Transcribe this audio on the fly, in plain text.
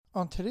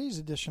On today's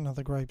edition of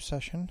the Gripe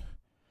Session,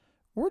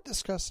 we're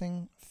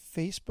discussing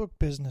Facebook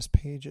business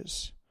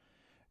pages.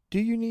 Do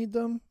you need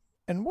them?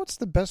 And what's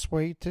the best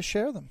way to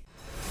share them?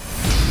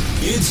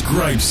 It's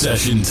Gripe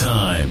Session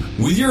time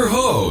with your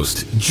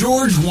host,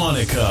 George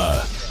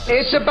Wanaka.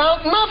 It's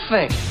about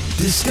nothing.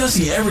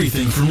 Discussing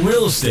everything from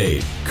real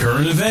estate,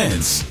 current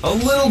events, a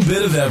little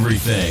bit of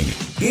everything,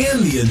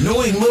 and the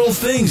annoying little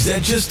things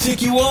that just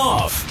tick you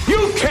off.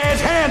 You can't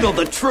handle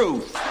the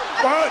truth.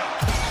 What?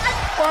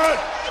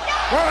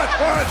 You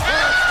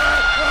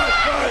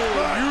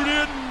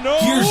didn't know?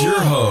 Here's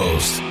your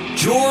host,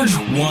 George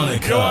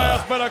Wanaka. Your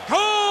ass better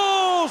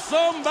call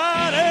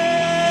somebody.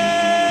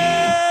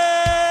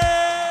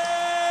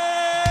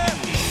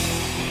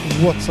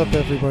 What's up,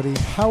 everybody?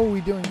 How are we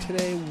doing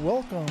today?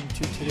 Welcome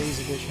to today's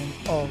edition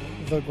of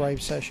the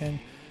Gripe Session.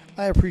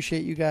 I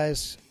appreciate you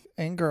guys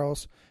and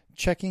girls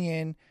checking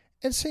in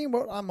and seeing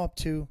what I'm up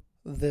to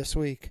this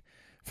week.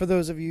 For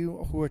those of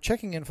you who are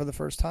checking in for the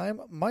first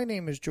time, my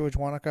name is George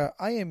Wanaka.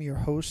 I am your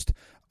host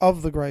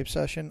of the Gripe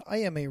Session. I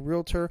am a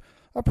realtor,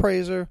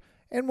 appraiser,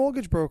 and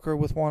mortgage broker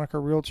with Wanaka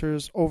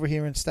Realtors over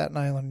here in Staten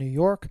Island, New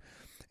York.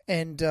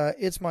 And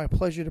it's my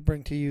pleasure to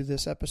bring to you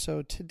this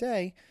episode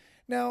today.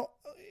 Now,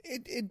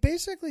 it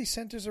basically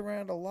centers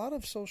around a lot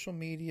of social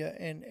media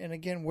and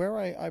again, where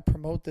I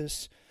promote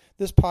this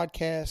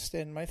podcast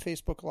and my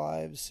Facebook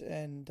Lives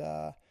and,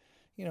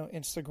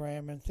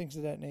 Instagram and things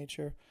of that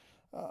nature.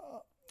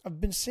 I've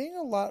been seeing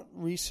a lot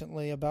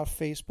recently about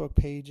Facebook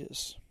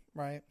pages,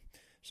 right?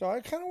 So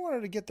I kind of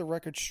wanted to get the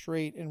record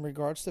straight in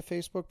regards to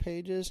Facebook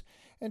pages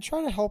and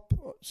try to help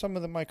some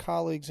of my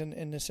colleagues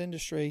in this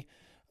industry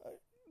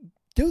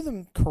do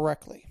them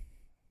correctly,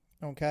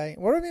 okay?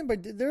 What I mean by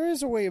there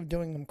is a way of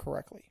doing them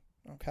correctly,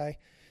 okay?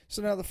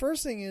 So now the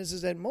first thing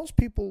is that most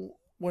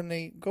people, when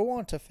they go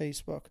onto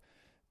Facebook,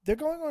 they're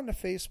going onto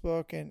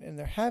Facebook and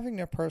they're having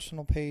their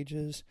personal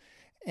pages.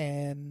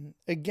 And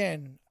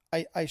again,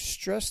 I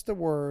stress the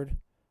word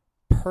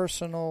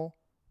personal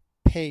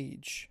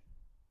page,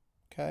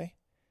 okay?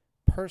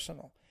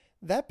 Personal.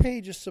 That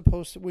page is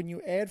supposed to, when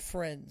you add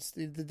friends,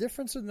 the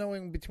difference of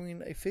knowing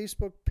between a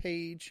Facebook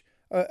page,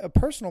 a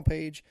personal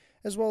page,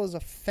 as well as a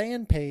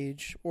fan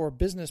page or a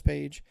business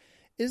page,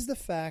 is the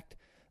fact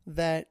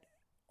that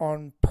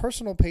on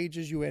personal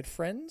pages you add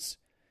friends,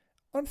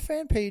 on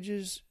fan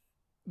pages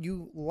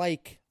you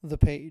like the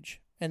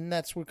page, and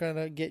that's what's going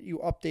to get you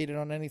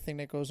updated on anything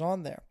that goes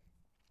on there.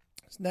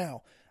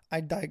 Now, I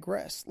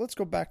digress. Let's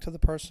go back to the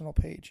personal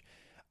page.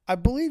 I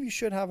believe you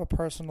should have a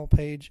personal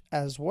page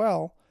as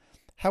well.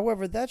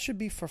 However, that should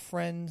be for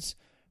friends,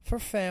 for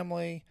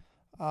family,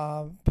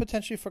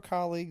 potentially for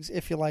colleagues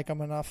if you like them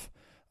enough.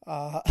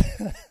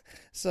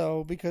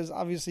 So, because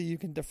obviously you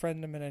can defriend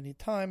them at any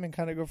time and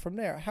kind of go from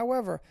there.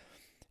 However,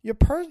 your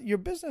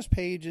business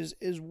page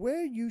is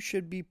where you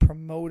should be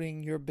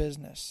promoting your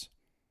business,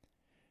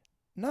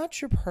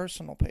 not your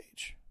personal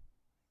page.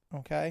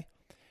 Okay?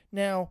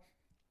 Now,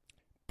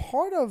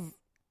 part of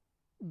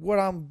what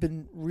I've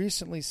been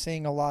recently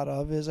seeing a lot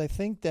of is I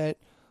think that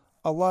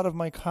a lot of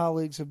my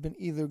colleagues have been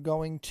either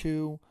going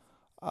to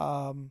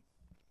a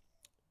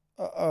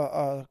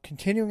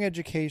continuing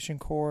education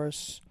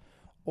course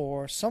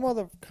or some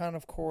other kind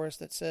of course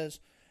that says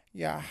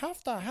you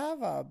have to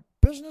have a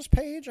business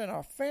page and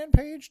a fan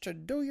page to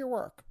do your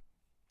work.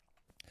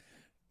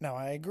 Now,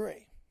 I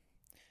agree.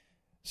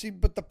 See,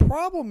 but the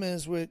problem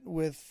is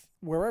with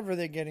wherever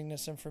they're getting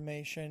this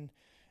information,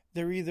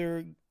 they're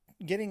either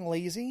getting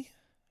lazy,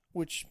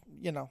 which,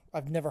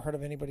 I've never heard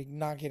of anybody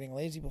not getting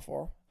lazy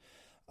before,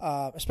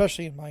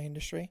 especially in my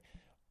industry,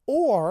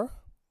 or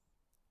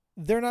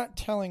they're not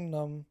telling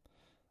them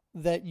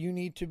that you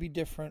need to be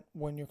different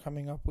when you're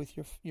coming up with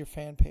your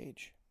fan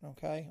page,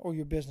 okay, or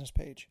your business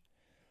page.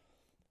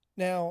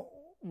 Now,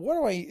 what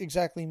do I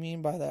exactly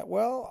mean by that?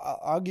 Well,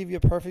 I'll give you a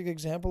perfect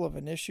example of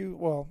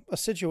a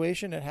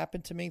situation that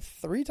happened to me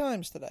 3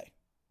 times today.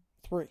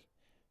 3.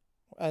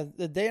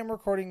 The day I'm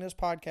recording this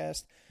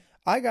podcast,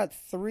 I got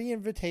 3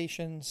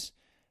 invitations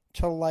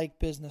to like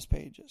business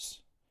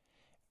pages.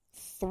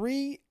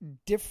 3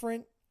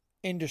 different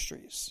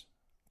industries,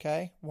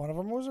 okay? One of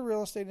them was a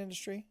real estate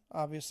industry,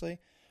 obviously.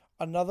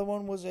 Another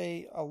one was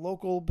a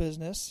local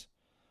business.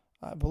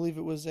 I believe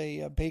it was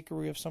a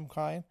bakery of some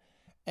kind.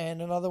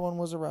 And another one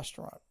was a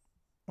restaurant,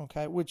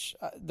 okay? Which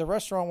the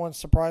restaurant one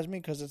surprised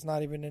me because it's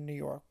not even in New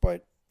York.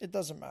 But it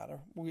doesn't matter.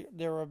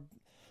 There are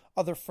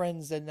other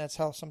friends, and that's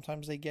how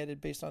sometimes they get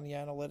it based on the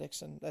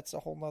analytics. And that's a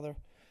whole nother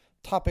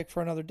topic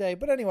for another day.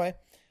 But anyway,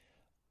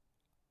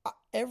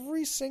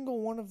 every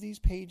single one of these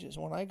pages,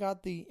 when I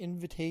got the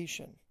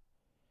invitation,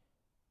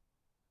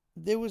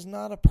 there was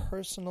not a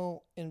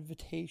personal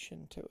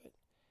invitation to it.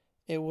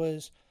 It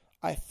was,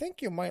 I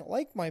think you might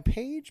like my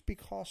page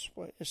because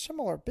a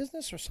similar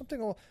business or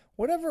something,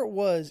 whatever it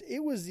was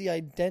the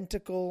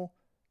identical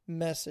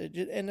message.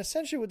 And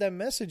essentially what that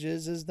message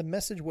is the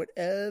message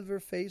whatever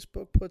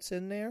Facebook puts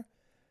in there,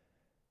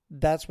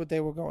 that's what they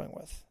were going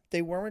with.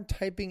 They weren't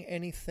typing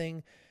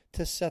anything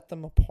to set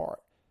them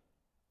apart,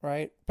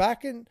 right?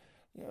 Back in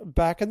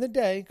the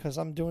day, because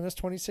I'm doing this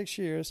 26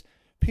 years,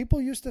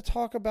 People used to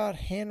talk about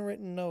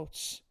handwritten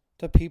notes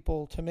to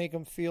people to make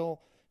them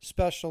feel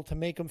special, to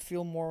make them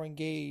feel more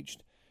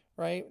engaged,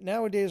 right?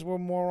 Nowadays, we're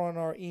more on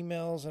our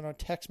emails and our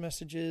text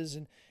messages,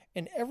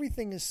 and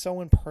everything is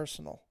so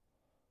impersonal.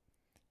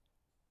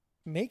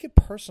 Make it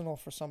personal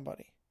for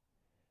somebody.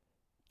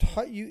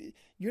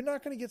 You're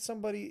not going to get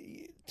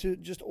somebody to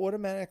just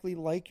automatically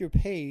like your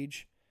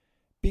page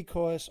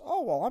because,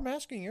 oh, well, I'm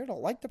asking you to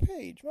like the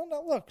page. Well,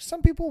 now, look,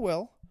 some people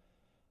will.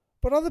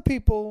 But other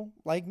people,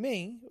 like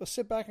me, will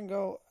sit back and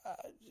go,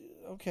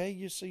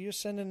 okay, so you're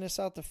sending this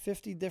out to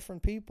 50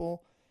 different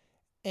people,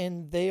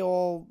 and they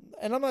all,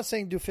 and I'm not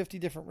saying do 50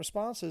 different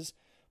responses,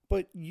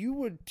 but you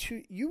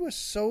were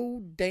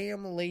so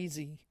damn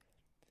lazy.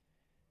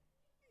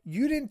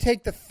 You didn't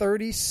take the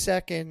 30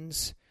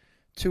 seconds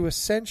to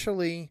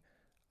essentially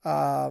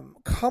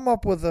come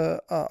up with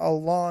a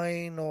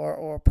line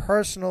or a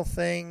personal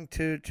thing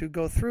to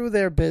go through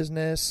their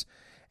business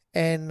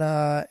and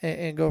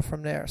go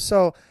from there.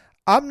 So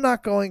I'm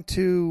not going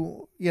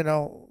to,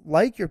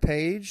 like your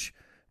page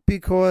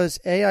because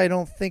A, I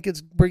don't think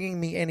it's bringing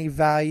me any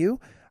value.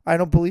 I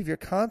don't believe your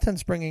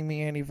content's bringing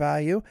me any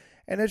value.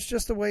 And it's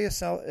just a way of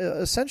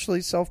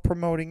essentially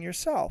self-promoting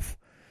yourself.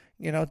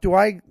 Do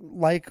I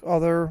like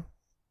other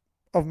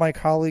of my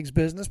colleagues'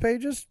 business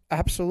pages?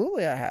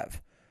 Absolutely I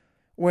have.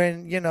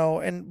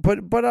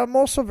 But I'm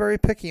also very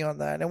picky on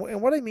that.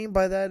 And what I mean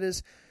by that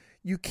is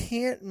you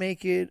can't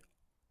make it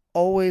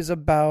always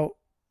about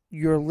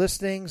your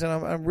listings,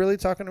 and I'm really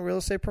talking to real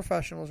estate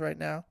professionals right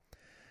now,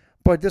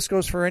 but this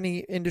goes for any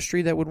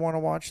industry that would want to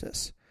watch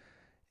this.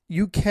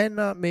 You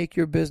cannot make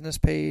your business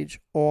page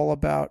all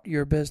about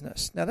your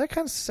business. Now, that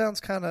kind of sounds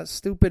kind of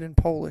stupid and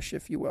Polish,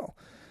 if you will.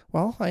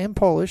 Well, I am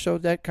Polish, so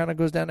that kind of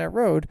goes down that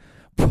road.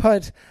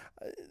 But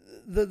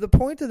the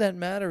point of that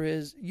matter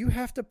is you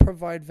have to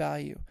provide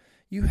value.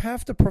 You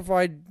have to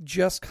provide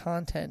just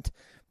content,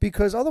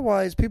 because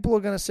otherwise people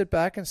are going to sit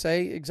back and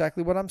say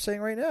exactly what I'm saying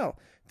right now.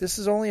 This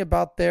is only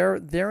about their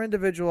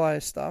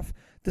individualized stuff.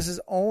 This is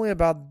only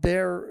about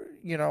their,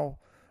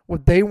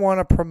 what they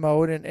want to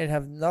promote and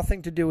have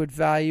nothing to do with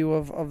value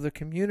of the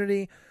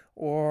community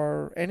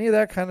or any of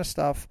that kind of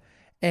stuff.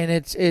 And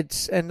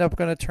it's end up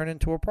going to turn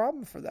into a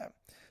problem for them.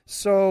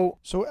 So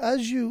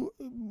as you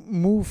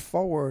move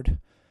forward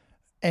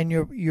and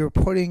you're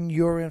putting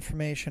your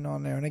information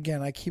on there, and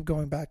again, I keep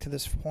going back to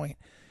this point,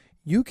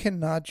 you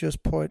cannot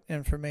just put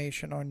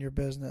information on your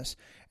business.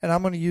 And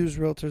I'm going to use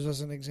realtors as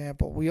an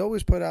example. We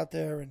always put out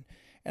there,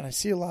 and I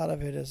see a lot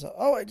of it as,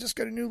 I just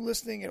got a new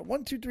listing at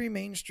 123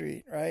 Main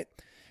Street, right?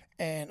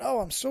 And,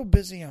 I'm so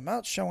busy. I'm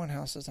out showing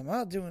houses. I'm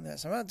out doing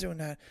this. I'm out doing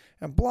that.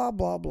 And blah,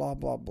 blah, blah,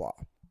 blah, blah,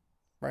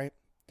 right?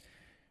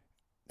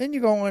 Then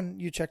you go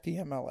and you check the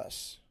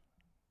MLS.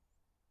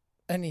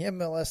 And the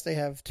MLS, they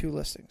have 2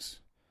 listings.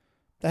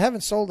 They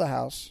haven't sold a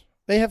house.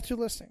 They have 2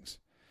 listings.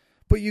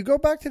 But you go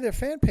back to their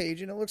fan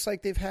page, and it looks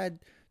like they've had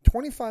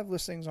 25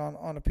 listings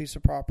on a piece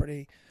of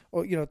property,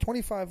 or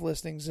 25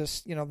 listings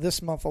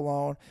this month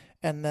alone,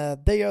 and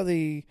they are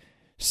the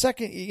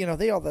second,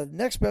 they are the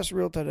next best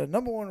realtor, the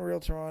number one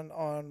realtor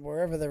on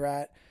wherever they're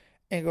at,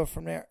 and go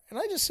from there. And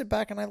I just sit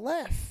back and I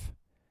laugh.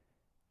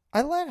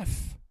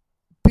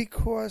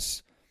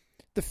 Because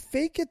the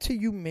fake it till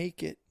you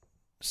make it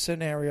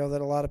scenario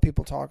that a lot of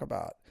people talk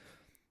about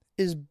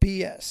is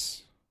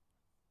BS.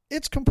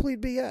 It's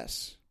complete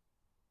BS.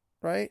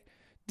 Right?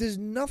 There's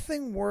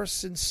nothing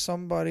worse than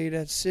somebody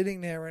that's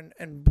sitting there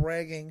and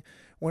bragging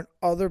when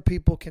other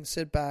people can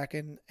sit back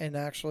and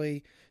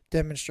actually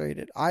demonstrate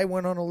it. I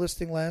went on a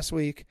listing last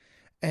week,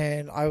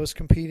 and I was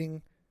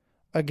competing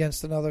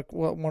against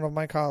one of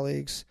my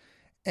colleagues,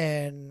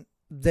 and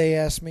they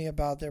asked me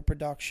about their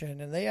production,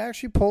 and they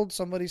actually pulled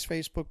somebody's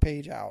Facebook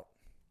page out.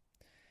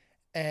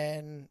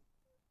 And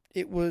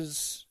it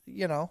was,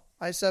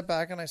 I sat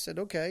back and I said,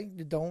 okay,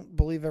 you don't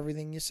believe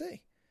everything you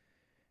see.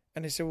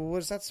 And they said, well,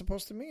 what is that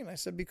supposed to mean? I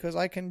said, because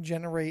I can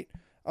generate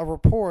a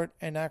report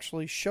and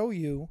actually show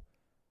you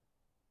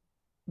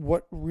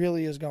what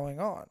really is going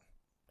on.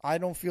 I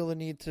don't feel the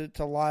need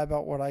to lie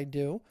about what I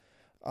do.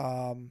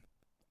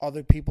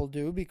 Other people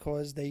do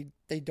because they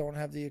don't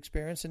have the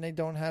experience and they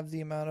don't have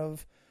the amount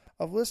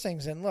of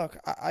listings. And look,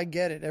 I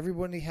get it.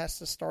 Everybody has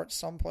to start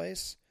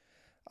someplace.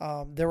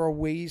 There are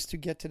ways to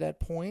get to that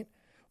point.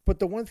 But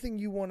the one thing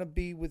you want to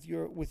be with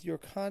your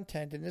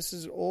content, and this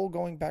is all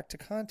going back to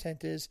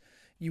content, is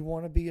you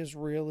want to be as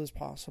real as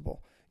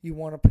possible. You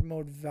want to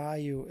promote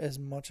value as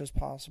much as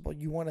possible.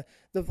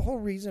 The whole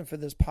reason for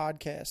this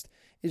podcast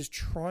is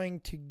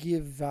trying to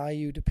give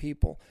value to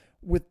people.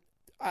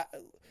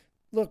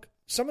 Look,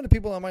 some of the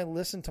people that might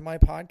listen to my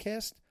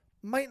podcast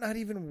might not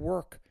even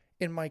work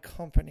in my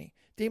company.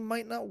 They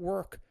might not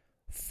work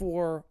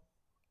for,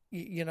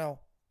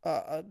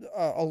 a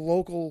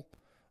local,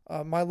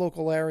 my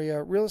local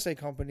area real estate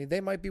company. They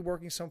might be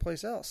working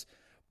someplace else.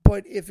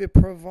 But if it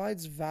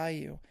provides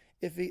value,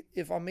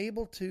 if I'm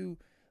able to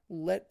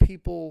let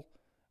people,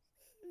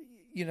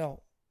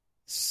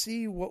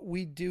 see what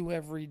we do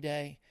every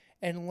day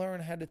and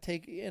learn how to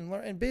take and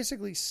learn and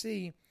basically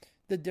see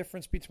the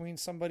difference between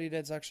somebody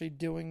that's actually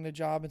doing the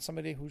job and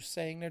somebody who's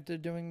saying that they're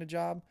doing the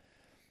job.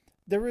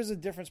 There is a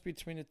difference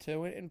between the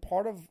two. And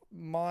part of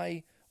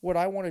what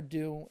I want to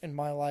do in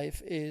my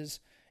life is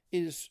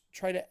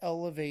try to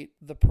elevate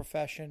the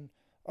profession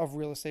of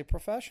real estate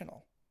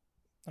professional.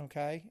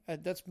 Okay?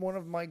 That's one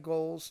of my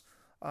goals,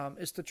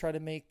 is to try to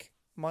make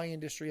my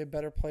industry a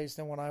better place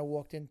than when I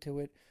walked into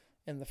it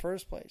in the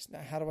first place.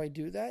 Now, how do I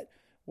do that?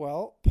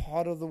 Well,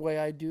 part of the way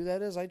I do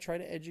that is I try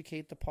to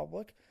educate the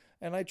public,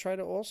 and I try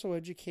to also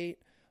educate,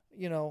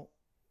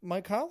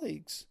 my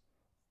colleagues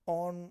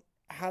on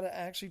how to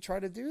actually try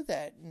to do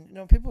that.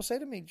 And, people say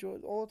to me,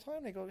 George, all the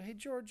time, they go, "Hey,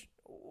 George,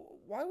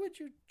 why would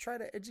you try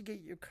to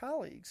educate your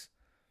colleagues?"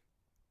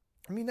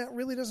 I mean, that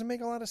really doesn't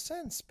make a lot of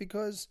sense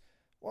because,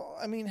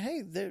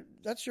 hey,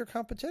 that's your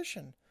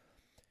competition.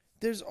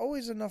 There's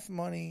always enough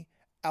money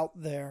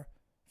out there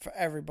for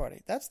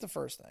everybody. That's the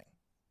first thing,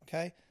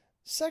 okay?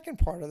 Second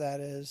part of that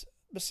is,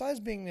 besides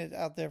being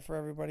out there for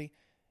everybody,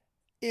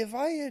 if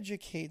I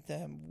educate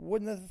them,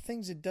 one of the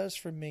things it does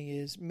for me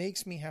is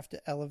makes me have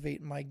to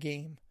elevate my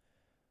game,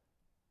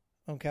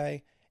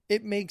 okay?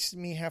 It makes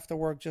me have to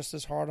work just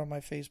as hard on my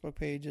Facebook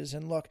pages.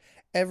 And look,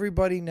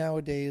 everybody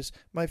nowadays,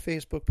 my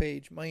Facebook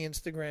page, my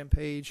Instagram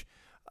page,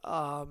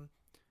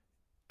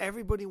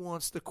 everybody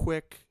wants the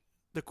quick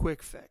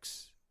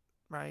fix,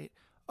 right?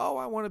 Oh,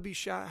 I want to be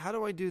shouted. How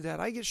do I do that?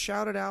 I get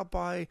shouted out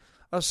by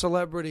a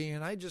celebrity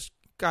and I just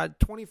got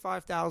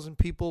 25,000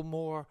 people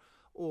more,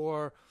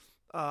 or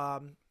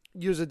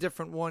use a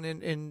different one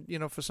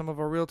in for some of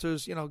our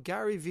realtors,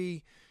 Gary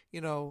V,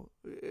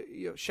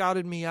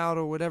 shouted me out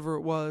or whatever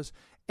it was.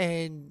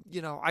 And,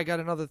 I got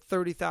another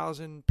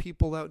 30,000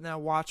 people that now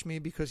watch me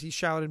because he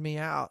shouted me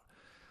out.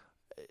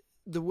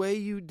 The way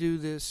you do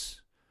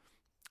this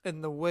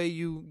and the way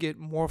you get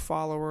more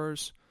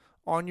followers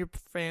on your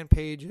fan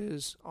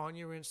pages, on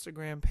your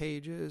Instagram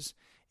pages,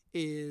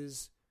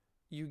 is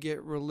you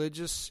get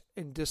religious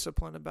and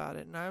disciplined about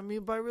it. Now, I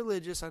mean by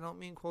religious, I don't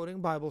mean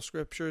quoting Bible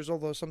scriptures,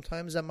 although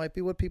sometimes that might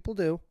be what people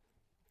do.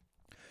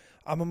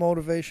 I'm a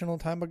motivational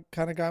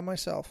kind of guy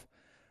myself.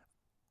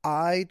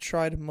 I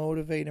try to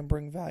motivate and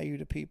bring value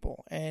to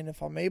people. And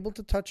if I'm able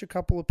to touch a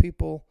couple of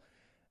people,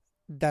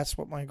 that's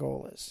what my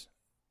goal is.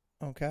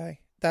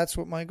 Okay? That's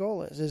what my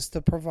goal is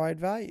to provide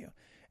value.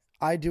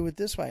 I do it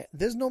this way.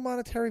 There's no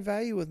monetary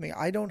value with me.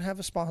 I don't have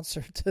a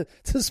sponsor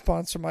to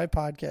sponsor my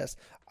podcast.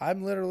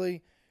 I'm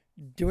literally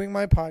doing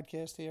my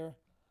podcast here.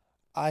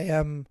 I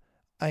am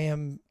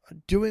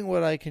doing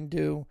what I can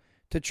do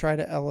to try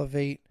to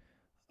elevate,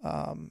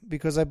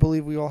 because I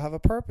believe we all have a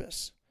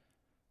purpose.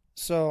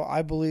 So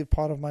I believe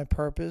part of my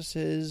purpose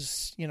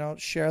is,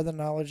 share the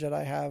knowledge that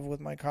I have with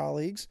my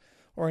colleagues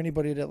or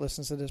anybody that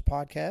listens to this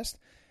podcast,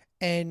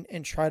 and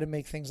try to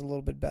make things a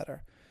little bit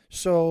better.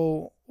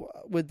 So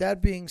with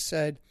that being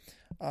said,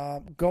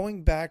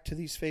 going back to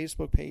these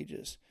Facebook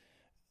pages,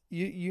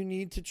 you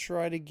need to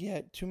try to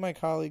get to my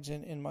colleagues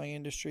in my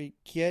industry.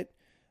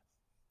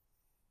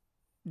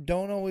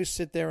 Don't always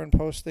sit there and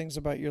post things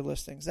about your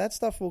listings. That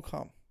stuff will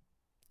come.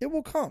 It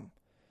will come.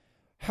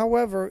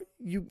 However,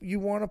 you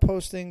want to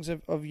post things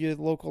of your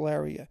local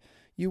area.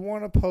 You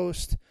want to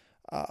post,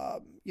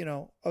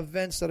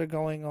 events that are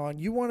going on.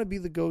 You want to be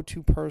the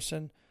go-to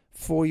person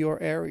for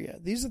your area.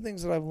 These are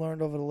things that I've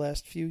learned over the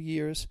last few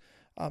years.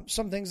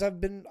 Some things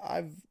I've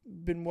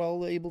been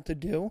well able to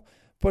do,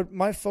 but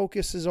my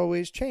focus has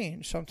always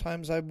changed.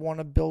 Sometimes I want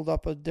to build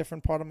up a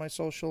different part of my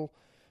social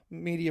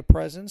media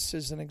presence,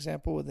 as an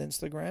example with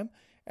Instagram,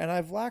 and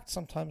I've lacked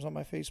sometimes on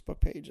my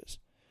Facebook pages.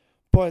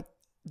 But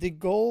the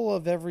goal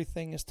of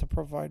everything is to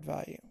provide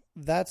value.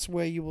 That's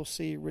where you will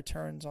see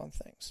returns on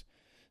things.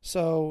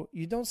 So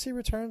you don't see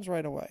returns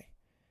right away.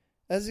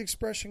 As the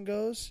expression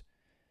goes,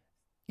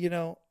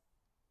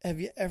 have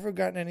you ever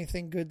gotten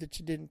anything good that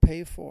you didn't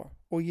pay for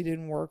or you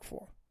didn't work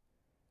for?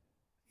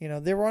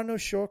 There are no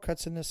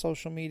shortcuts in the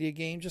social media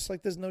game, just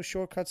like there's no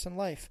shortcuts in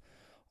life.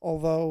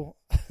 Although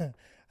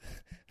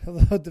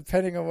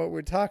depending on what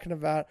we're talking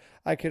about,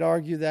 I could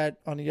argue that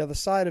on the other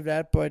side of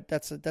that, but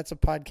that's a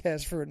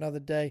podcast for another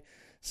day.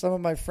 Some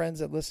of my friends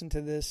that listen to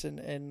this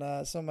and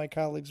some of my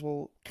colleagues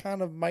will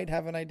kind of might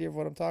have an idea of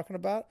what I'm talking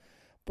about,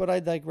 but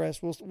I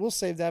digress. We'll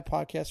save that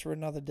podcast for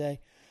another day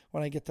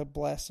when I get to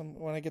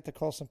when I get to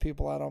call some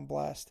people out on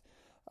blast.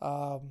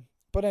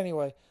 But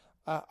anyway,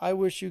 I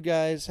wish you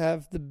guys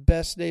have the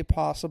best day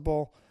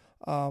possible.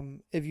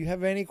 If you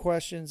have any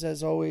questions,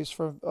 as always,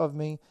 of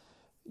me,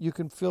 you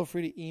can feel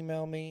free to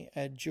email me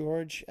at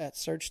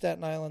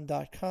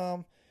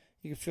george@searchstatinisland.com.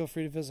 You can feel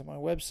free to visit my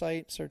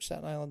website,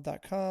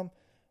 searchstatinisland.com.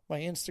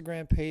 My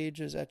Instagram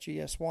page is at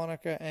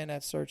gswanica and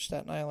at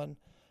searchstatinisland.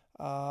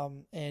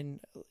 And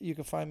you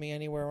can find me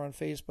anywhere on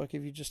Facebook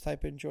if you just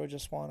type in George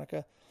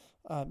Swanica.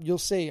 You'll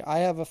see I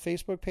have a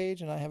Facebook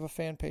page and I have a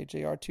fan page.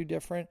 They are two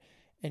different,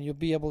 and you'll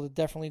be able to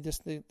definitely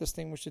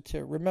distinguish the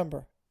two.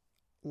 Remember,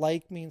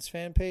 like means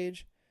fan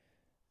page,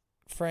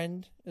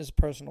 friend is a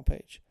personal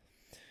page.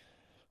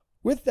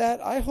 With that,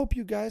 I hope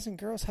you guys and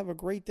girls have a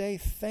great day.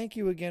 Thank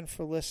you again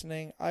for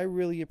listening. I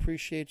really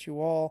appreciate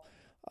you all.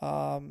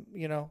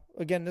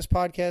 Again, this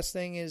podcast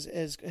thing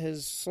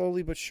has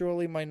slowly but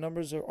surely, my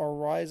numbers are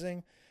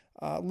rising.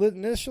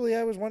 Initially,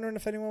 I was wondering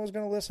if anyone was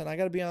going to listen. I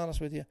got to be honest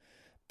with you.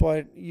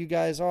 But you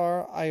guys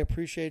are. I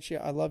appreciate you.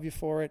 I love you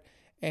for it.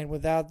 And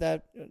without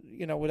that,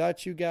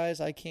 without you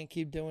guys, I can't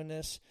keep doing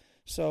this.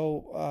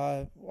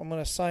 So I'm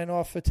going to sign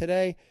off for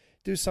today.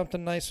 Do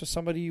something nice for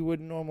somebody you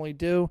wouldn't normally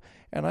do.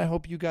 And I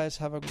hope you guys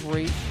have a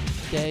great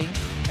day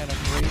and a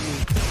great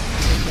week.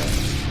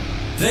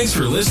 Thanks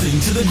for listening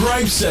to The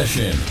Gripe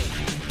Session.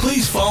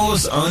 Please follow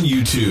us on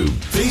YouTube,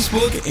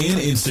 Facebook, and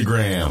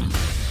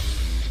Instagram.